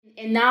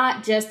And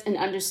not just an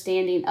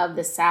understanding of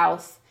the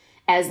South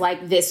as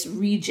like this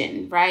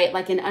region, right?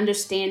 Like an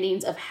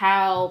understandings of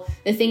how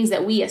the things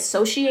that we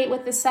associate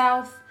with the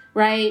South,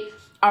 right,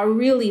 are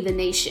really the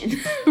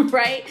nation,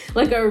 right?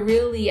 Like are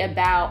really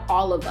about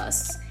all of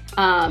us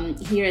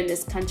here in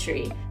this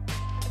country.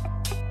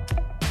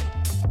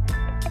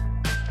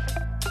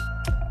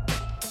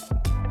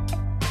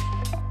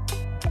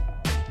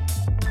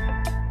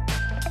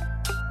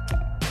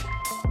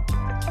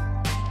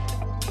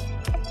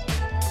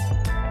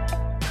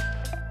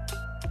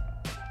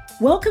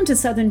 Welcome to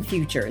Southern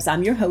Futures.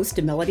 I'm your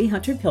host, Melody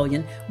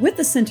Hunter-Pillion, with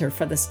the Center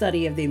for the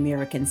Study of the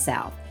American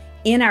South.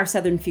 In our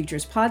Southern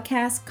Futures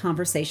podcast,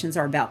 conversations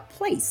are about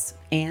place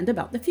and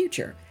about the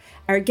future.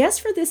 Our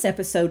guest for this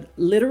episode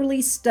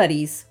literally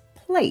studies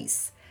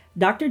place.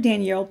 Dr.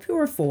 Danielle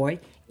Purifoy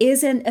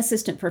is an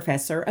assistant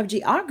professor of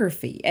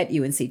geography at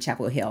UNC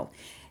Chapel Hill.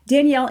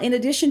 Danielle, in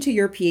addition to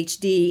your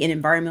PhD in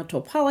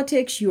environmental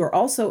politics, you are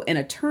also an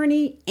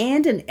attorney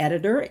and an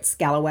editor at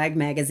Scalawag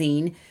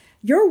Magazine.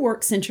 Your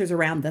work centers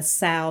around the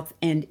South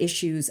and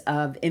issues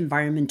of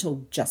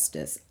environmental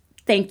justice.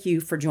 Thank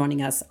you for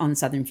joining us on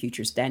Southern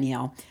Futures,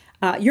 Danielle.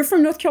 You're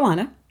from North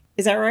Carolina,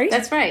 is that right?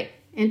 That's right.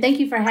 And thank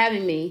you for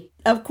having me.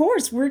 Of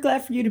course, we're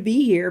glad for you to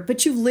be here,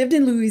 but you've lived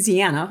in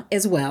Louisiana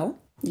as well.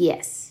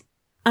 Yes.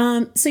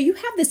 So you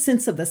have this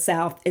sense of the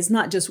South as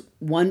not just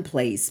one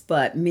place,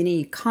 but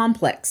many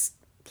complex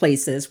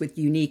places with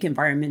unique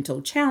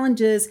environmental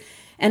challenges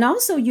and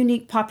also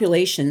unique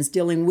populations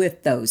dealing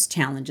with those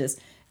challenges.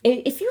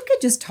 If you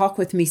could just talk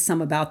with me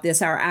some about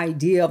this, our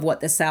idea of what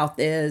the South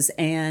is,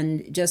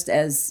 and just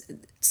as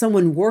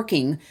someone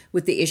working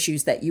with the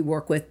issues that you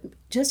work with,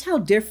 just how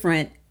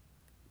different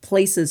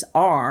places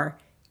are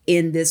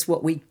in this,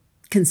 what we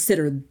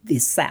consider the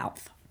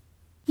South.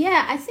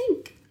 Yeah, I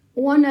think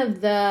one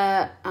of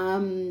the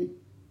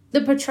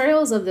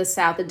portrayals of the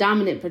South, the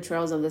dominant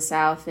portrayals of the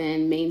South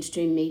in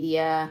mainstream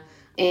media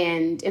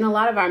and in a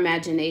lot of our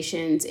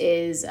imaginations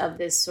is of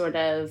this sort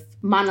of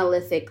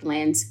monolithic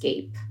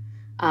landscape.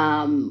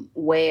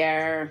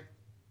 Where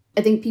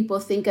I think people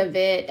think of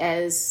it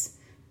as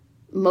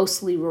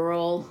mostly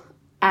rural.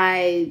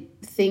 I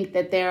think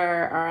that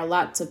there are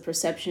lots of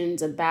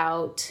perceptions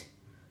about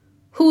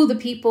who the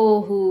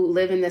people who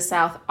live in the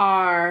South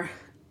are,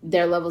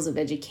 their levels of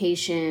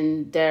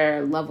education,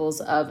 their levels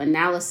of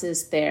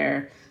analysis,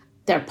 their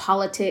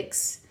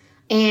politics.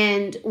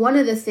 And one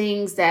of the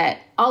things that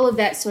all of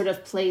that sort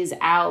of plays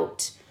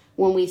out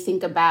when we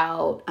think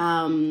about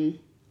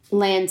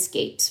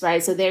landscapes,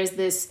 right? So there's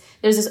this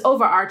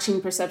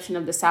overarching perception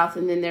of the South,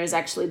 and then there's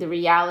actually the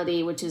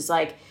reality, which is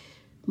like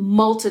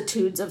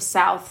multitudes of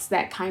Souths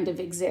that kind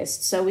of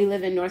exist. So we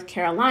live in North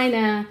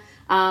Carolina,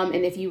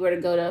 and if you were to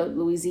go to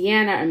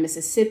Louisiana or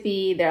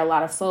Mississippi, there are a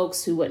lot of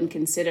folks who wouldn't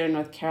consider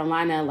North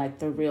Carolina like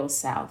the real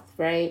South,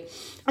 right?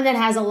 And that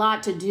has a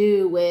lot to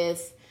do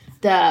with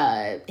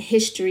the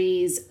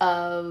histories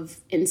of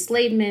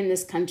enslavement in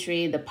this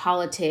country, the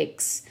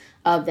politics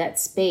of that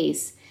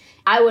space.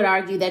 I would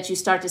argue that you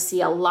start to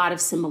see a lot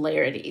of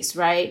similarities,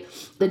 right?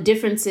 The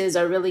differences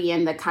are really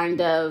in the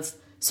kind of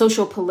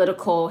social,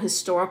 political,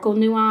 historical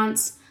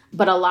nuance,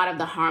 but a lot of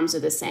the harms are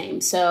the same.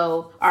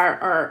 So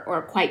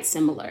are quite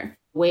similar,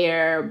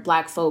 where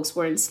Black folks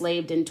were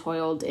enslaved and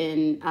toiled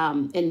in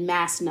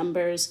mass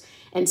numbers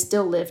and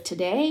still live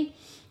today.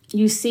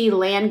 You see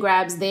land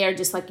grabs there,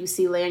 just like you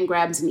see land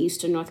grabs in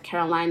Eastern North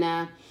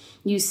Carolina.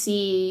 You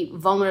see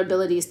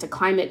vulnerabilities to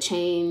climate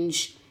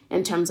change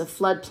in terms of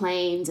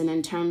floodplains and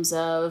in terms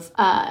of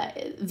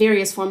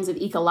various forms of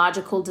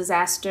ecological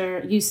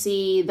disaster. You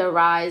see the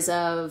rise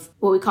of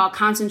what we call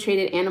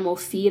concentrated animal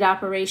feed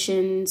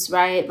operations,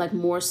 right? Like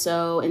more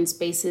so in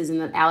spaces in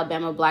the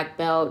Alabama Black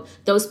Belt.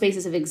 Those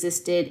spaces have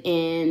existed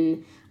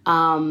in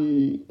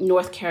Eastern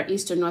North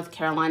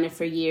Carolina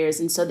for years.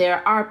 And so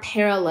there are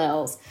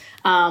parallels.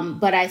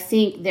 But I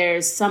think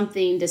there's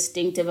something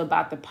distinctive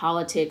about the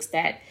politics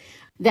that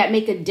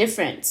make a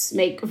difference,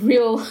 make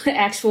real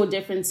actual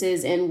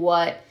differences in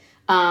what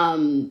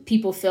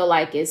people feel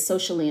like is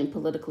socially and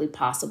politically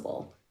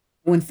possible.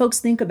 When folks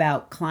think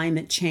about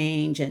climate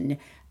change and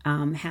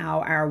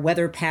how our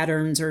weather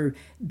patterns are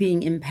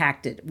being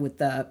impacted with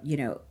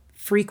the,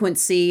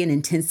 frequency and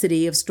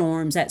intensity of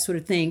storms, that sort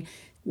of thing,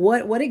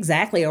 what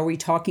exactly are we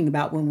talking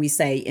about when we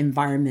say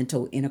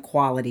environmental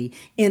inequality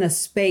in a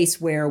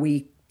space where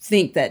we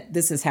think that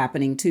this is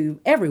happening to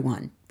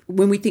everyone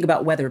when we think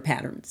about weather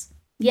patterns?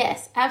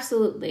 Yes,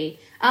 absolutely.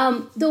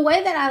 The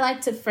way that I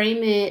like to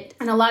frame it,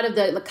 and a lot of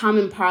the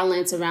common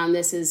parlance around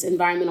this is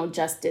environmental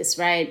justice,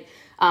 right?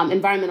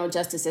 Environmental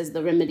justice as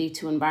the remedy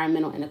to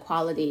environmental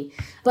inequality.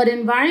 But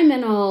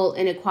environmental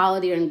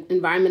inequality or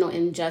environmental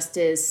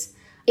injustice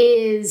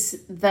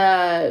is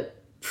the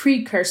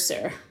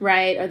precursor,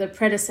 right? Or the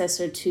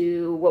predecessor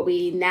to what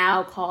we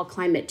now call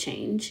climate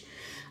change.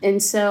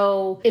 And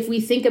so if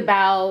we think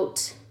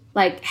about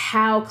like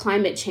how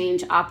climate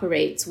change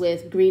operates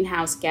with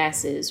greenhouse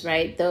gases,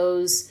 right?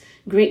 Those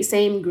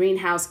same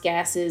greenhouse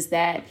gases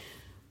that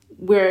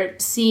we're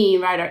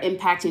seeing, right, are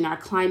impacting our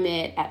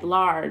climate at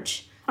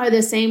large are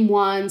the same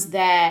ones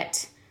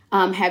that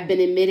have been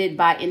emitted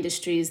by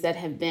industries that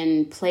have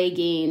been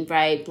plaguing,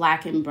 right,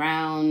 Black and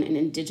brown and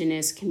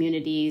indigenous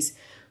communities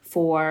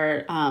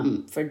for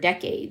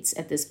decades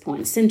at this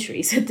point,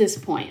 centuries at this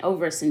point,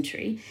 over a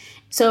century.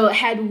 So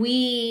had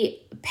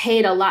we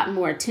paid a lot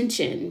more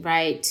attention,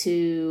 right,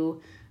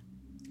 to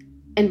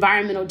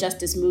environmental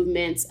justice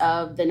movements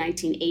of the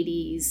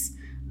 1980s,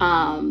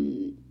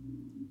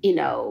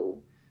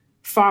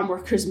 farm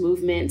workers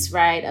movements,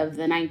 right, of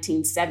the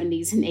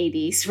 1970s and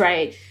 80s,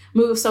 right,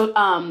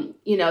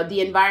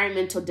 the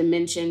environmental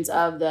dimensions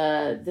of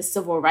the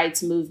civil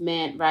rights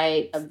movement,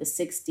 right, of the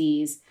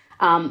 60s,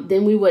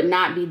 then we would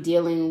not be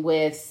dealing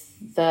with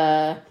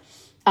the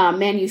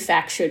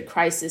manufactured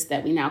crisis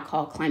that we now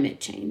call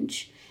climate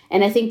change.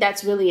 And I think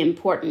that's really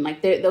important.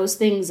 Like those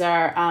things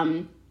are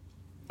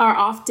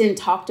often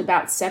talked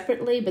about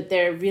separately, but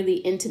they're really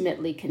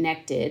intimately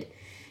connected.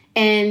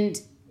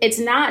 And it's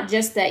not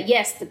just that,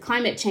 yes, the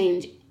climate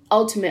change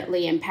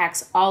ultimately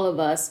impacts all of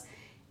us,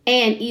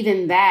 and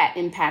even that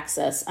impacts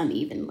us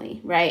unevenly,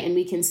 right? And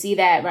we can see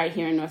that right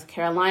here in North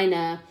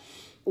Carolina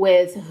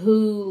with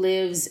who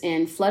lives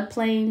in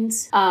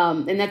floodplains.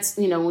 And that's,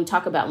 when we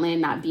talk about land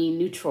not being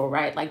neutral,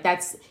 right? Like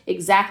that's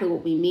exactly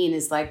what we mean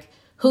is like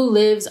who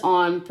lives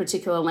on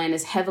particular land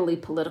is heavily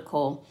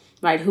political,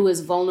 right? Who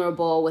is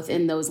vulnerable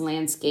within those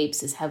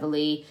landscapes is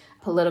heavily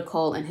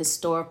political and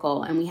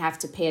historical. And we have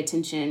to pay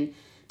attention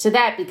to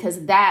that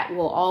because that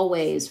will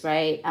always,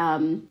 right,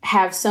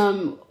 have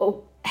some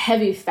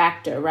heavy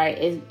factor, right,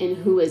 in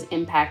who is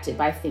impacted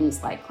by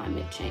things like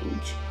climate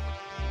change.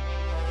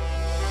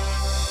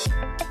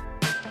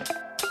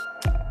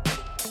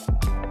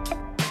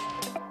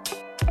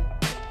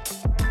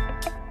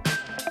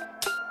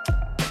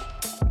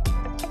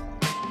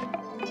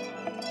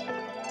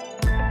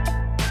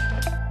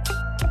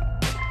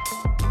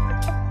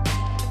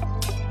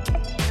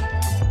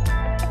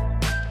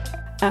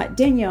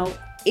 Danielle,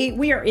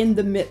 we are in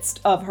the midst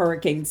of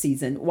hurricane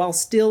season while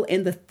still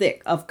in the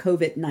thick of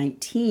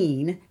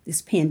COVID-19,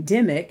 this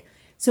pandemic.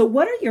 So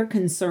what are your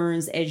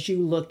concerns as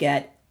you look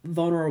at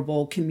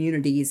vulnerable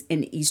communities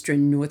in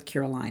Eastern North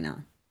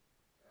Carolina?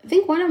 I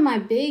think one of my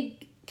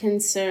big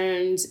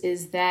concerns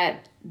is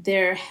that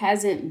there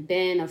hasn't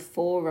been a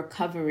full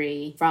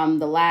recovery from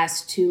the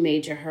last two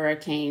major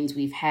hurricanes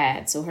we've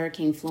had. So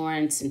Hurricane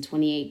Florence in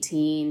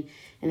 2018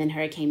 and then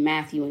Hurricane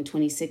Matthew in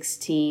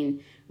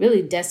 2016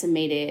 really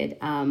decimated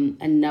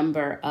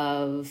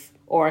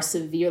or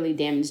severely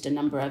damaged a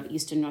number of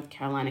Eastern North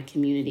Carolina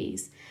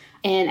communities.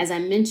 And as I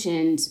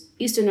mentioned,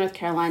 Eastern North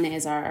Carolina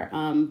is our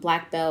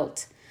Black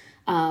Belt,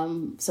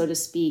 so to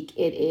speak.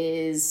 It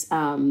is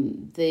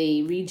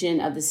the region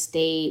of the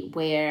state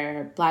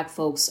where Black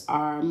folks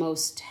are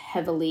most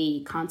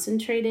heavily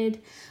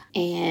concentrated.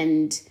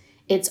 And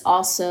it's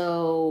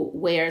also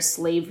where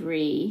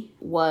slavery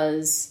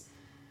was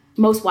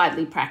most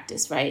widely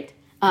practiced, right?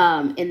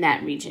 In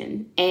that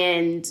region.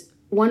 And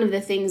one of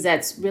the things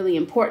that's really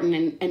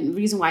important and the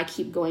reason why I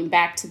keep going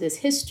back to this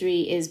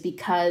history is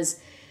because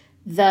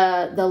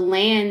the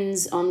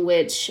lands on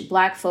which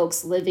Black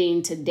folks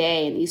living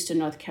today in Eastern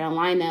North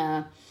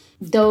Carolina,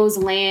 those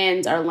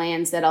lands are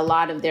lands that a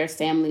lot of their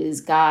families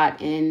got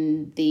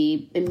in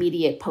the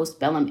immediate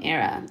postbellum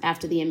era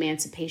after the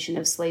emancipation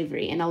of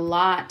slavery. And a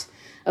lot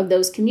of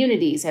those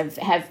communities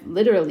have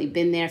literally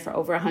been there for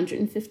over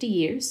 150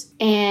 years.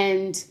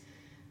 And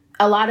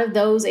a lot of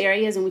those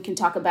areas, and we can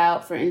talk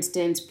about, for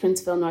instance,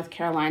 Princeville, North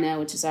Carolina,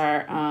 which is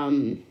our,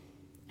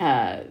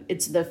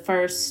 it's the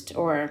first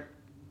or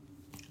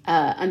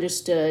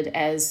understood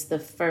as the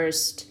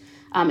first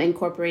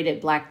incorporated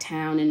Black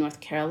town in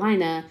North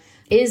Carolina,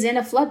 is in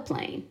a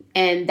floodplain.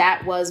 And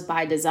that was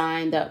by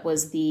design. That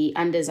was the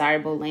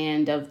undesirable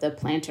land of the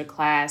planter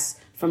class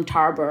from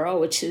Tarboro,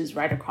 which is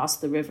right across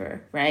the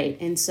river, right?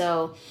 And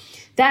so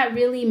that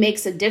really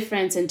makes a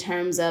difference in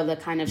terms of the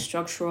kind of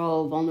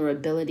structural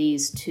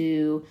vulnerabilities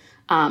to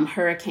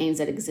hurricanes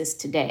that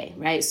exist today,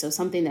 right? So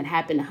something that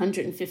happened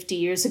 150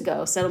 years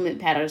ago,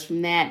 settlement patterns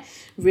from that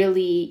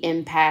really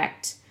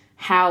impact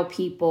how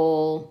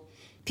people's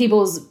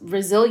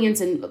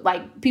resilience and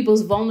like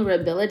people's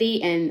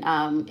vulnerability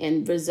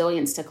and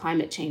resilience to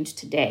climate change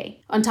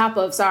today. On top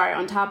of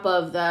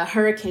the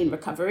hurricane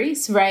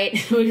recoveries,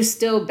 right? We're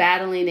still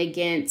battling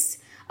against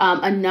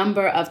a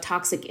number of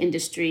toxic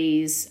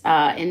industries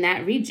in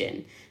that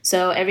region.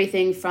 So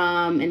everything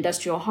from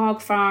industrial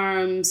hog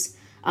farms,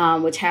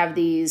 which have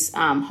these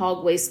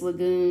hog waste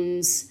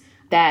lagoons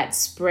that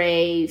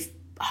spray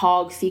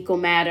hog fecal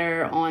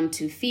matter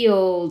onto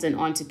fields and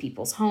onto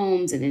people's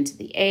homes and into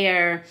the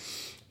air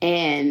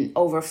and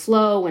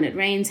overflow when it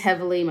rains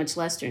heavily, much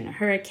less during a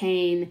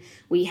hurricane.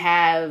 We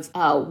have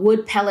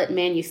wood pellet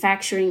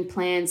manufacturing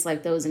plants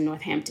like those in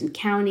Northampton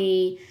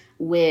County,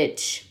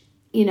 which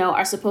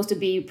are supposed to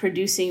be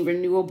producing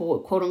renewable,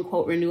 quote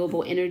unquote,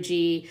 renewable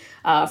energy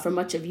for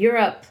much of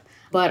Europe,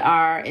 but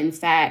are in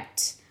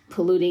fact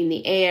polluting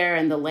the air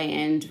and the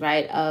land,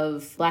 right,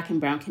 of Black and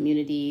brown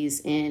communities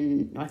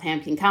in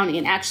Northampton County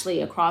and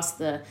actually across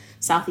the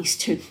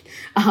southeastern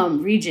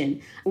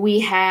region.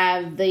 We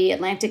have the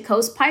Atlantic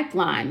Coast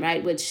Pipeline,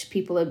 right, which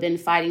people have been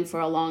fighting for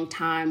a long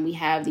time. We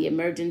have the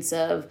emergence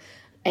of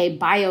a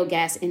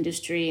biogas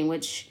industry in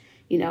which,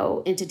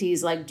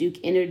 entities like Duke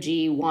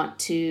Energy want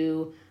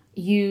to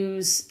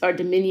use, or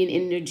Dominion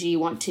Energy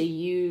want to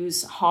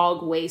use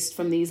hog waste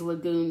from these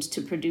lagoons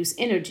to produce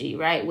energy,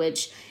 right?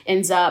 Which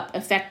ends up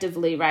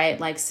effectively, right,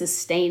 like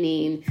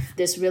sustaining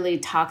this really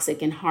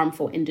toxic and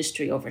harmful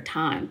industry over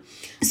time.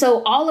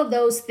 So all of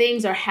those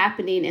things are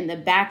happening in the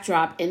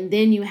backdrop, and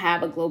then you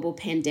have a global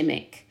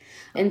pandemic.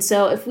 And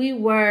so if we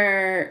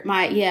were,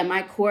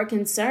 my core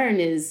concern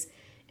is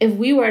if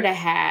we were to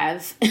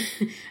have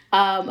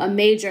a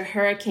major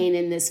hurricane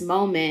in this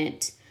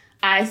moment,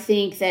 I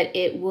think that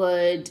it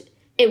would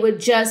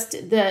just,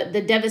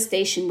 the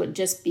devastation would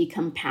just be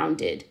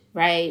compounded,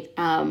 right?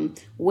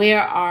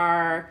 Where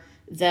are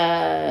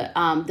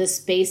the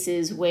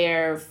spaces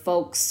where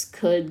folks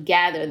could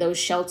gather, those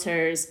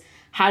shelters?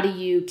 How do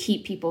you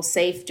keep people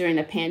safe during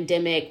a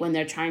pandemic when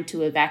they're trying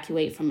to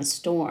evacuate from a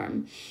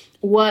storm?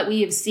 What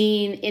we have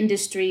seen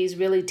industries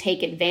really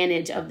take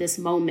advantage of this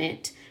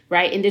moment,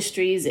 right?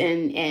 Industries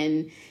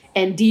and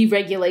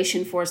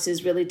deregulation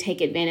forces really take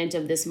advantage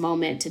of this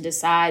moment to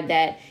decide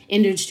that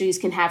industries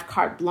can have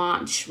carte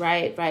blanche,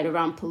 right,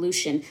 around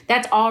pollution.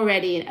 That's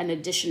already an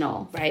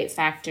additional, right,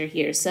 factor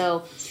here.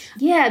 So,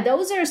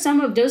 those are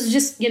some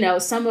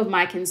of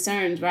my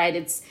concerns,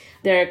 right?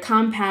 They're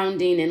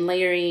compounding and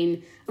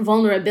layering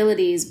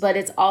vulnerabilities, but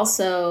it's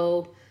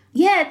also,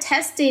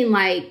 testing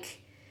like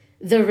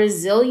the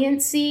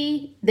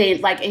resiliency, the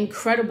like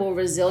incredible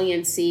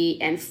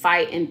resiliency and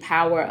fight and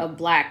power of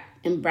Black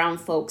and brown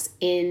folks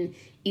in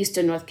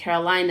Eastern North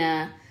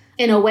Carolina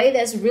in a way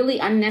that's really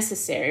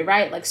unnecessary,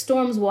 right? Like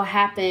storms will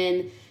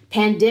happen,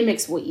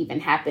 pandemics will even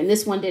happen.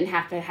 This one didn't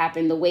have to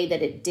happen the way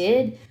that it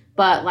did,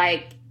 but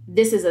like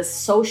this is a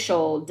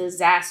social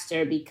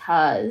disaster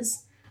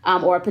because,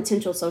 or a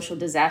potential social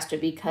disaster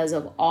because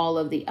of all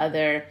of the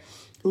other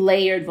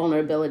layered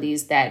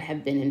vulnerabilities that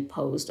have been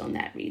imposed on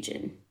that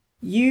region.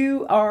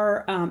 You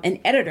are an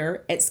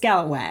editor at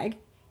Scalawag.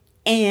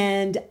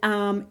 And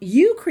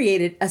you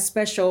created a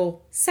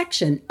special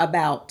section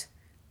about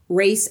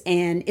race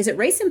and, is it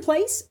race and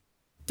place?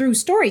 Through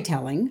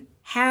storytelling,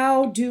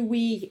 how do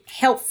we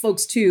help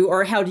folks to,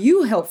 or how do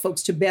you help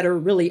folks to better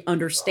really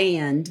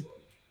understand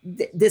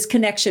this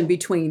connection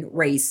between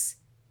race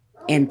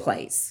and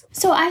place?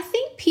 So I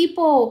think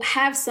people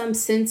have some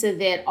sense of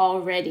it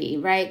already,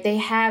 right? They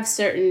have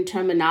certain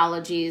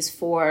terminologies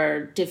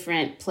for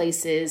different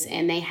places,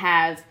 and they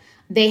have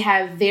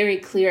very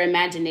clear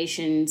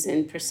imaginations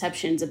and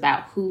perceptions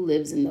about who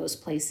lives in those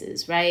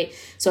places, right?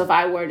 So if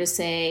I were to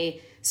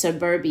say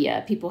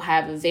suburbia, people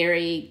have a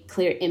very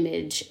clear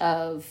image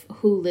of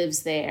who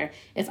lives there.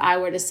 If I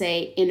were to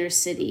say inner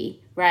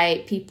city,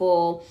 right,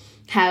 people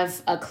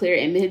have a clear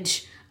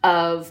image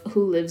of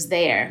who lives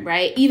there,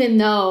 right? Even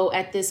though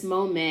at this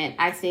moment,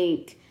 I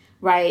think,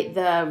 right,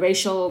 the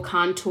racial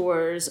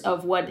contours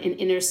of what an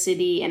inner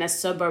city and a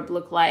suburb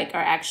look like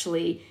are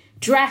actually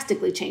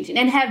drastically changing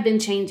and have been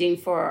changing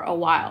for a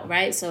while,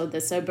 right? So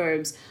the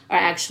suburbs are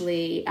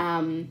actually,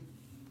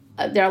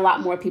 there are a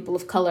lot more people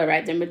of color,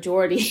 right? They're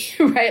majority,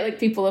 right? Like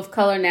people of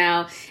color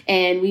now.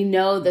 And we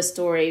know the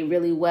story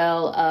really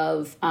well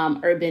of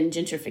urban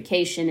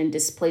gentrification and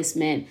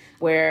displacement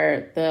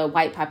where the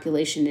white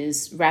population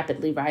is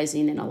rapidly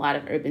rising in a lot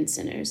of urban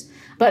centers.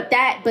 But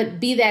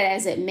be that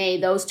as it may,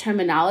 those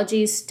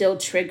terminologies still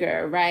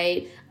trigger,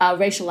 right?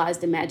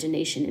 Racialized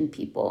imagination in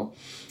people.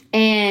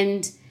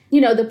 And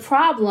the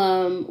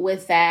problem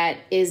with that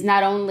is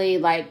not only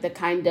like the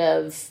kind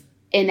of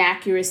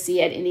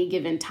inaccuracy at any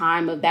given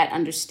time of that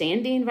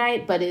understanding,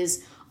 right? But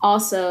is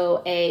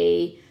also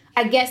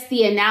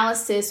the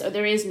analysis, or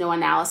there is no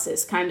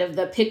analysis, kind of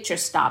the picture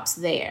stops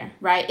there,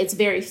 right? It's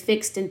very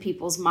fixed in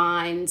people's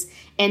minds,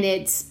 and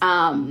it's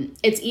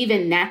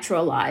even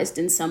naturalized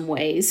in some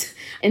ways.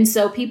 And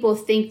so people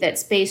think that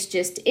space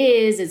just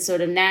it's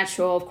sort of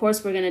natural. Of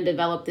course, we're going to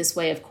develop this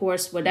way, of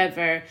course,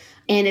 whatever.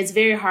 And it's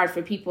very hard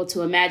for people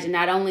to imagine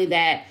not only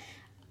that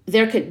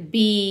there could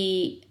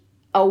be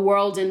a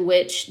world in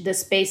which the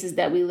spaces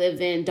that we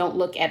live in don't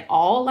look at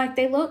all like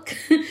they look,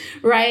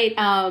 right?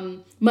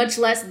 Much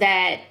less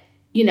that,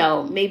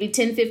 maybe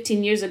 10,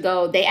 15 years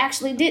ago, they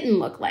actually didn't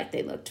look like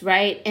they looked,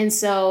 right? And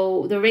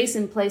so the race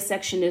and place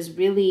section is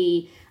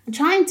really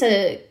trying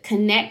to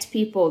connect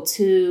people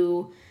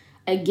to,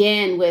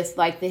 again, with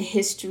like the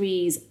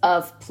histories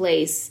of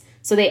place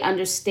so they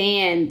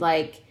understand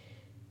like,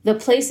 the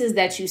places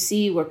that you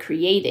see were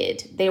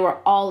created. They were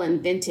all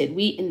invented.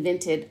 We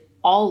invented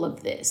all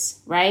of this,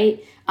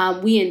 right?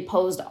 We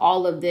imposed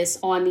all of this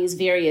on these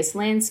various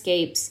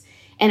landscapes.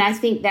 And I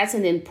think that's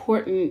an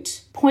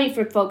important point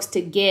for folks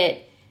to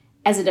get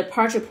as a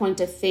departure point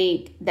to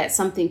think that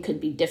something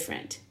could be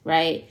different,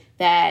 right?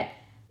 That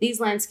these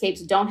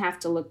landscapes don't have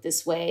to look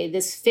this way.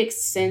 This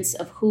fixed sense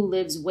of who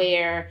lives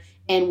where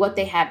and what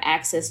they have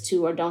access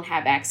to or don't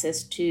have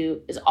access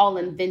to is all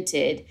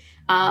invented,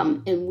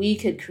 and we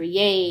could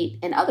create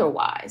an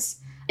otherwise.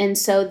 And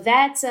so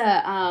that's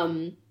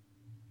and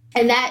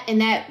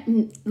that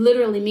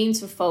literally means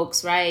for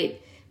folks,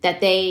 right,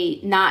 that they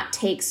not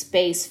take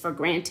space for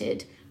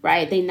granted,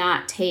 right? They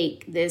not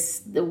take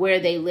where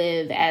they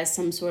live as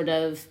some sort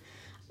of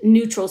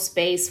neutral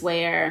space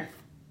where,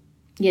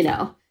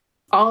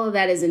 all of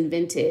that is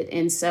invented.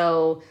 And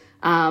so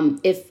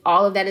if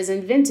all of that is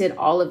invented,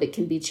 all of it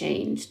can be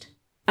changed.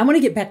 I want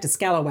to get back to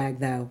Scalawag,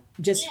 though,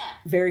 just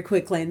very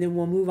quickly, and then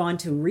we'll move on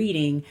to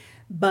reading.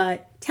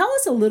 But tell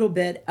us a little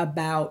bit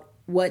about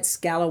what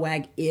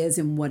Scalawag is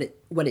and what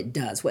it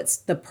does. What's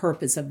the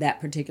purpose of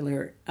that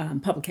particular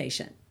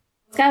publication?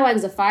 Scalawag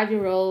is a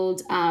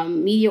 5-year-old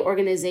media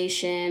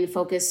organization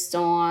focused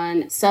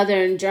on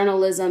Southern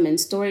journalism and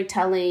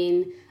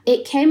storytelling.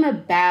 It came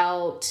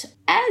about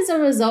as a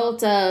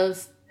result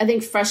of, I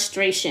think,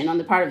 frustration on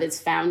the part of its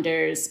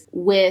founders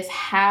with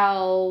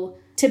how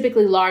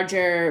typically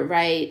larger,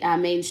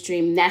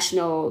 mainstream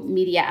national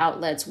media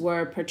outlets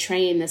were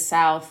portraying the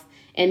South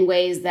in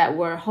ways that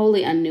were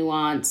wholly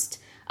unnuanced,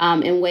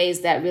 in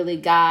ways that really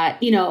got,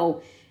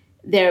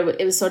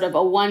 it was sort of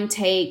a one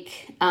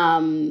take,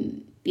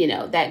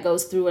 that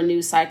goes through a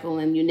news cycle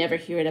and you never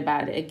hear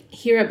about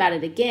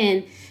it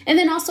again. And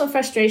then also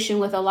frustration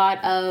with a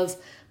lot of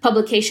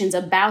publications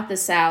about the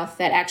South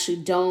that actually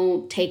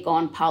don't take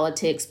on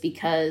politics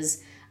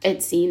because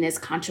it's seen as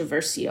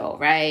controversial,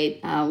 right?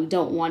 We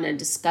don't want to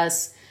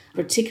discuss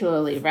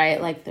particularly,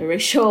 right, like the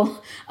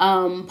racial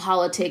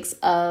politics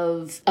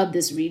of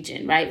this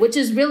region, right, which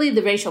is really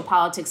the racial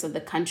politics of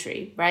the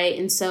country, right?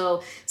 And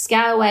so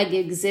Scalawag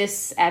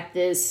exists at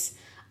this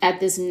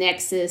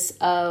nexus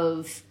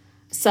of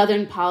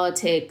Southern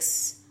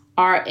politics,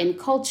 art, and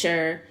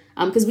culture,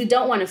 because we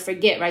don't want to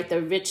forget, right,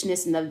 the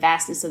richness and the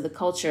vastness of the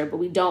culture, but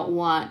we don't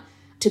want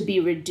to be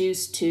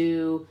reduced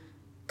to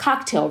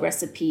cocktail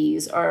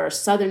recipes or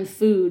Southern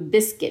food,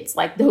 biscuits,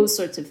 like those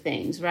sorts of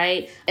things,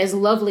 right? As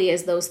lovely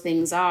as those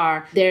things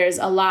are, there's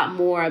a lot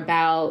more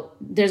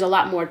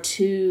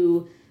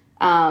to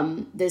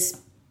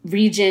this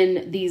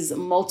region, these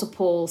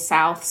multiple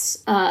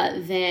Souths,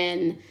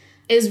 than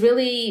is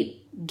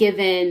really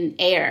given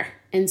air.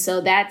 And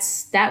so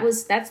that's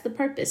the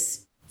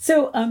purpose.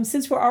 So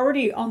since we're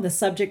already on the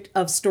subject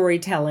of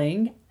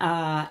storytelling,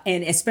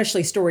 and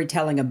especially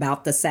storytelling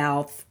about the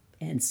South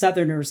and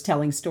Southerners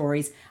telling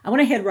stories, I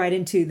want to head right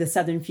into the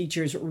Southern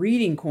Futures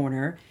Reading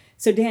Corner.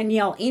 So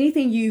Danielle,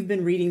 anything you've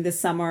been reading this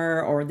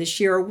summer or this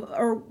year,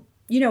 or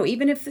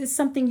even if it's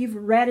something you've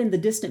read in the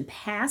distant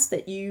past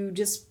that you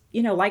just,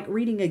 like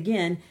reading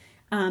again,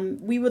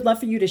 we would love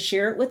for you to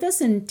share it with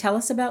us and tell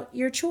us about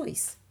your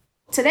choice.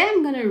 Today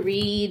I'm going to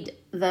read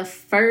the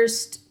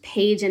first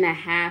page and a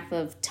half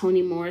of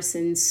Toni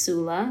Morrison's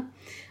Sula.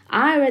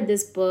 I read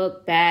this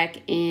book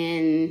back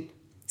during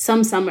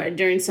some summer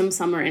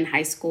in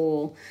high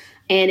school.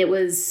 And it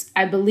was,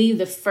 I believe,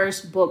 the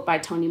first book by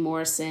Toni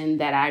Morrison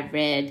that I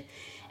read.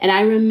 And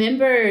I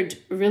remembered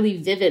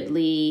really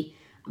vividly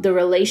the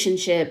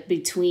relationship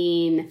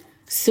between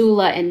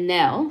Sula and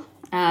Nell,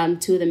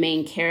 two of the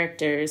main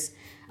characters.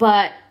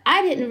 But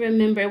I didn't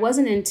remember, it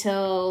wasn't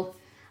until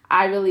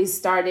I really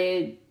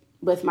started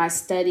with my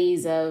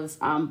studies of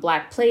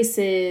Black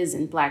places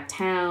and Black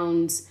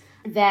towns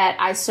that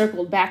I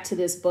circled back to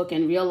this book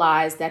and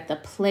realized that the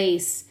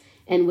place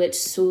in which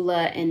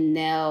Sula and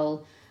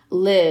Nell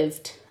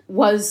lived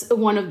was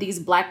one of these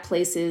Black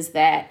places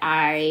that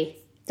I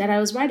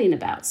was writing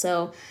about.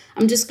 So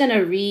I'm just going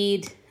to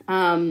read,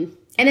 and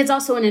it's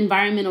also an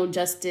environmental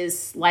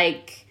justice,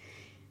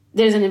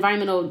 there's an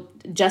environmental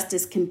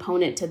justice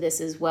component to this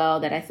as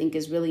well that I think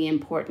is really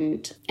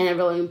important and a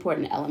really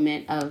important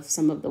element of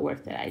some of the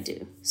work that I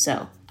do.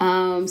 So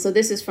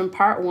this is from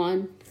part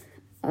 1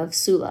 of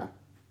Sula.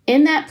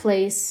 In that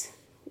place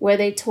where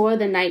they tore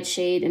the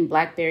nightshade and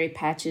blackberry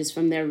patches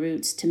from their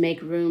roots to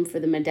make room for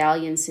the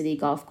Medallion City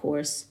golf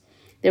course,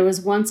 there was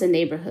once a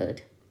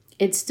neighborhood.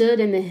 It stood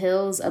in the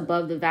hills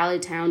above the valley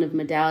town of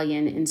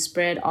Medallion and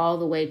spread all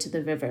the way to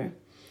the river.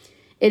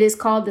 It is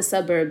called the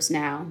suburbs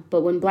now,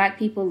 but when Black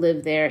people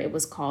lived there, it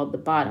was called the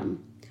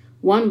Bottom.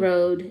 One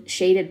road,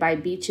 shaded by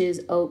beeches,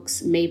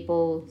 oaks,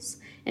 maples,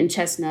 and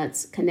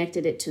chestnuts,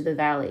 connected it to the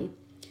valley.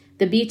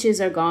 The beeches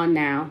are gone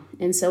now,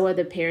 and so are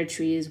the pear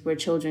trees where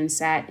children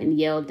sat and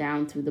yelled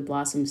down through the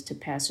blossoms to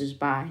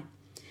passers-by.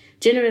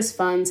 Generous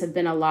funds have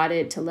been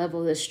allotted to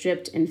level the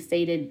stripped and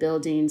faded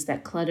buildings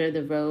that clutter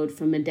the road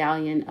from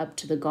Medallion up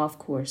to the golf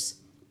course.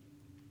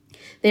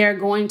 They are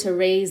going to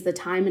raise the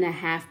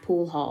time-and-a-half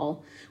pool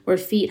hall, where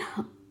feet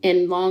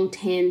in long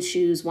tan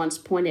shoes once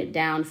pointed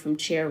down from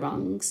chair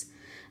rungs.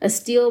 A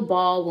steel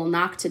ball will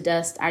knock to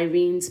dust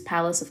Irene's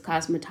Palace of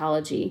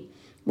Cosmetology,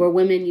 where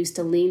women used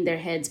to lean their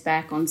heads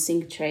back on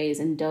sink trays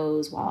and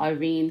doze while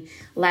Irene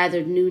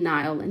lathered new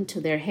Nile into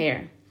their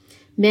hair.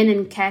 Men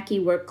in khaki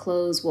work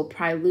clothes will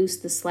pry loose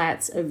the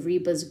slats of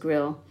Reba's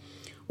grill,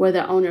 where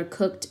the owner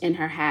cooked in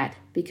her hat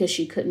because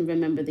she couldn't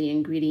remember the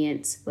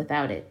ingredients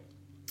without it.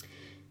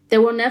 There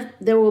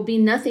will be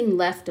nothing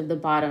left of the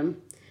Bottom.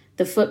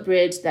 The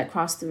footbridge that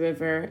crossed the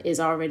river is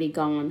already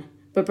gone,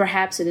 but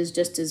perhaps it is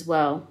just as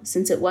well,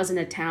 since it wasn't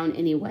a town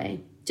anyway,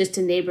 just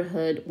a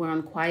neighborhood where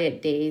on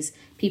quiet days,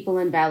 people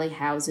in valley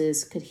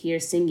houses could hear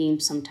singing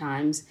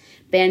sometimes,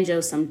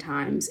 banjo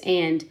sometimes,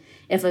 and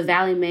if a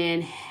valley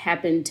man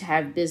happened to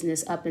have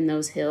business up in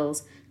those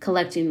hills,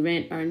 collecting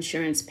rent or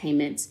insurance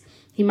payments,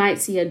 he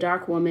might see a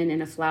dark woman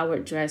in a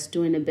flowered dress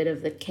doing a bit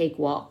of the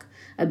cakewalk,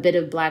 a bit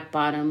of black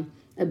bottom,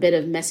 a bit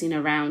of messing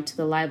around to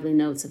the lively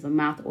notes of a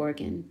mouth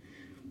organ.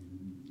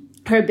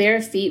 Her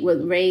bare feet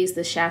would raise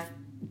the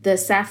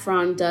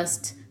saffron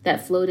dust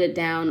that floated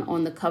down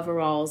on the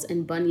coveralls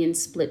and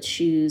bunion-split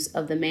shoes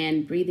of the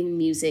man breathing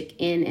music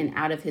in and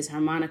out of his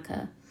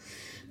harmonica.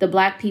 The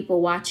black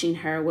people watching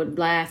her would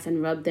laugh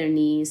and rub their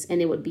knees,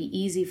 and it would be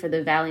easy for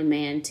the valley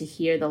man to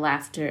hear the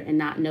laughter and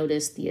not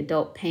notice the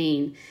adult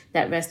pain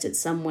that rested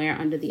somewhere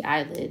under the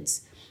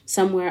eyelids,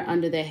 somewhere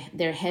under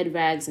their head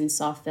rags and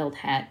soft felt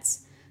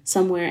hats,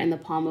 somewhere in the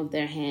palm of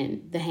the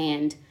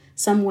hand,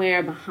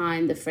 somewhere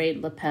behind the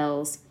frayed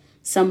lapels,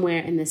 somewhere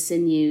in the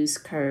sinew's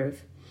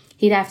curve.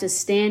 He'd have to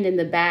stand in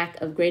the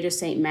back of Greater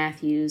St.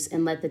 Matthew's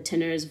and let the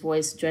tenor's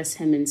voice dress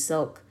him in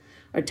silk,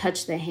 or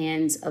touch the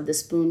hands of the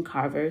spoon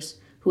carvers,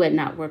 who had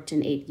not worked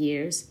in 8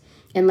 years,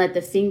 and let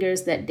the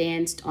fingers that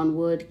danced on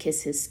wood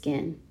kiss his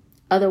skin.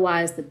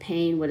 Otherwise, the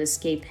pain would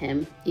escape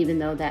him, even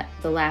though that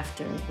the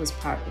laughter was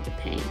part of the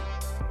pain.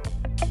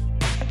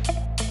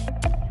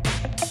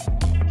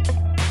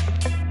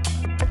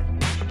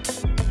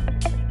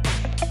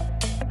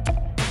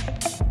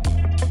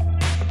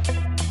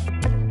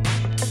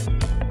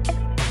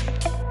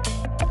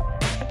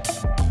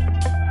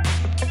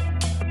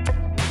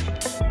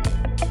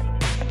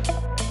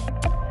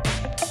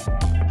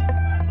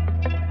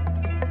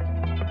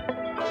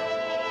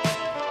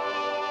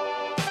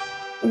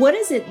 What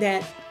is it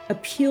that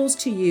appeals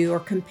to you or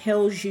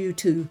compels you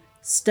to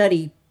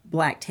study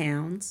Black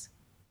towns?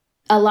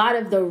 A lot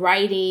of the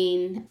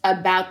writing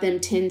about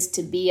them tends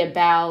to be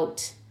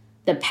about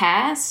the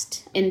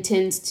past and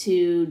tends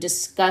to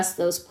discuss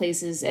those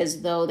places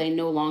as though they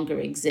no longer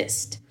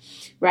exist,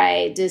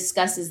 right?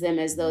 Discusses them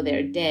as though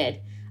they're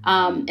dead.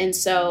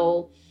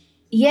 So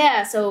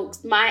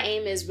my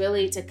aim is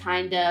really to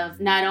kind of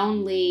not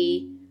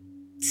only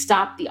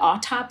stop the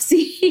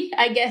autopsy,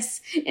 I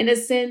guess, in a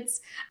sense,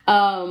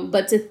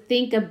 but to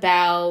think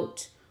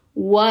about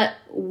what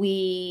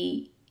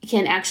we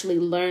can actually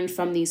learn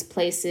from these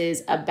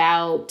places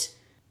about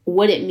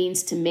what it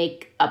means to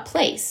make a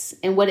place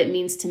and what it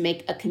means to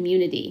make a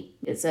community.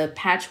 It's a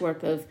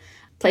patchwork of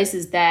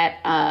places that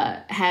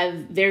have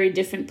very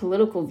different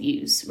political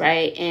views,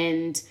 right?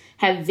 And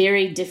have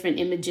very different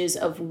images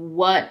of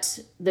what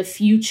the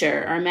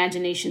future, or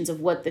imaginations of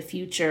what the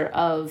future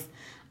of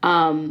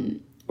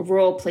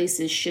rural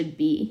places should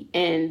be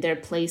and their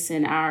place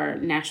in our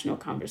national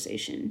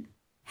conversation.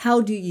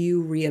 How do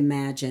you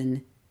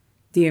reimagine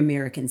the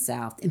American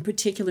South, in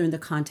particular in the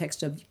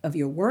context of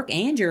your work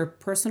and your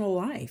personal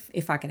life,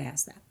 if I could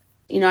ask that?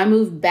 I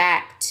moved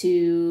back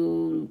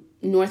to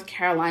North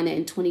Carolina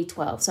in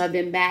 2012. So I've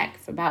been back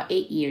for about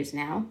 8 years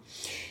now,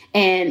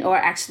 or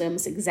actually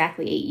almost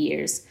exactly 8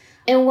 years.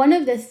 And one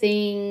of the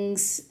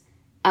things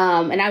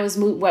and I was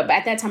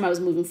at that time I was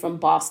moving from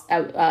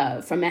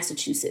from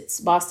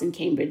Massachusetts, Boston,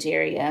 Cambridge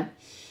area.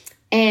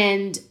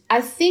 And I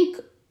think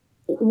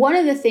one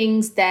of the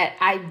things that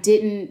I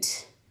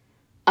didn't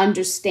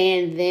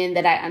understand then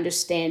that I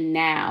understand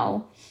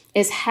now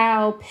is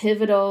how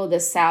pivotal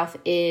the South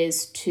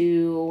is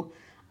to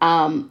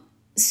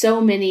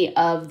so many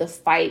of the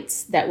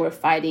fights that we're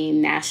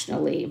fighting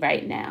nationally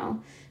right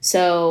now.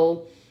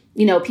 So,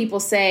 people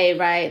say,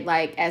 right,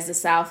 like as the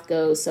South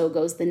goes, so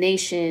goes the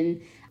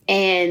nation.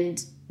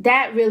 And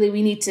that really,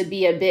 we need to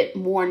be a bit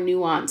more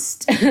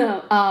nuanced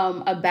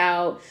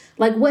about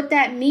like what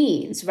that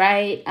means,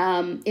 right?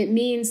 It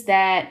means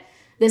that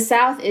the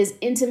South is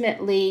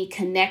intimately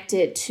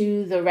connected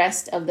to the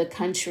rest of the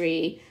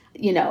country,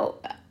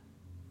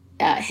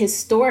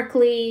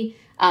 historically,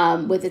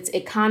 with its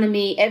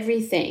economy,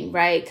 everything,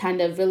 right, kind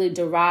of really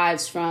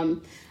derives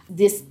from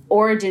this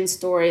origin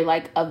story,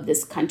 like of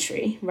this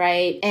country,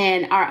 right?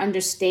 And our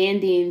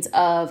understandings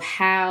of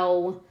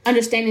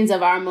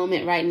our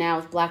moment right now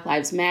with Black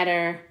Lives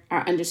Matter,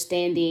 our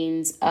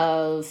understandings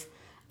of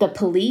the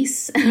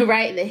police,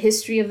 right? The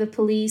history of the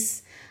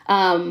police,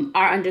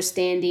 our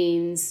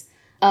understandings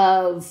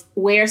of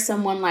where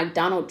someone like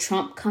Donald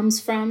Trump comes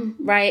from,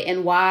 right?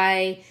 And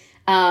why,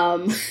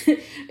 why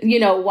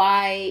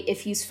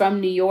if he's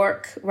from New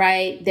York,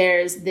 right,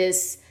 there's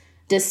this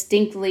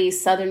distinctly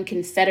Southern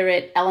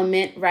Confederate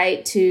element,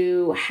 right,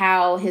 to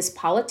how his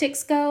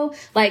politics go.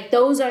 Like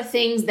those are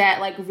things that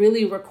like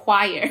really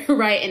require,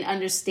 right, an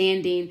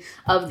understanding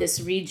of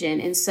this region.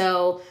 And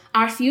so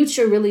our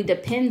future really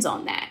depends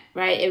on that,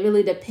 right? It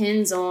really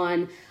depends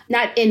on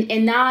not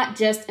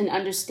just an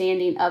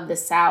understanding of the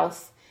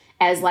South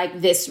as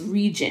like this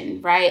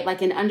region, right?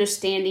 Like an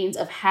understandings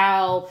of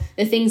how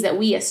the things that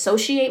we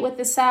associate with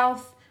the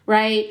South,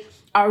 right,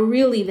 are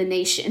really the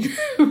nation,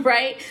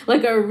 right?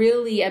 Like are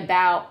really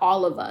about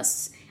all of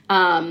us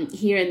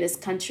here in this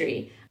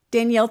country.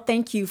 Danielle,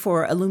 thank you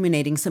for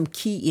illuminating some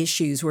key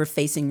issues we're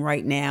facing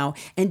right now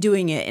and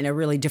doing it in a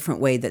really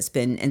different way that's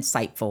been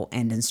insightful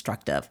and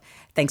instructive.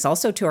 Thanks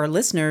also to our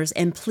listeners,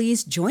 and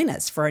please join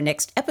us for our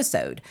next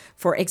episode.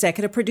 For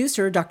executive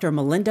producer Dr.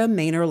 Melinda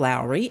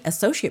Maynor-Lowry,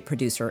 associate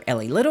producer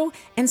Ellie Little,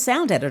 and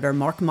sound editor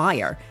Mark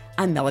Meyer,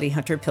 I'm Melody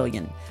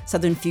Hunter-Pillion.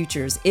 Southern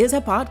Futures is a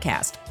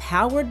podcast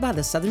powered by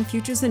the Southern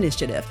Futures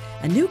Initiative,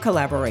 a new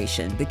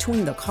collaboration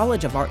between the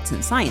College of Arts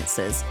and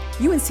Sciences,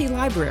 UNC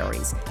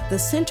Libraries, the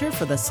Center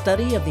for the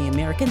Study of the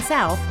American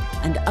South,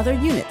 and other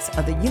units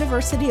of the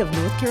University of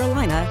North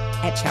Carolina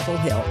at Chapel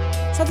Hill.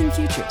 Southern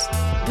Futures,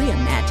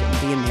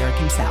 reimagine the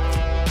American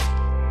South.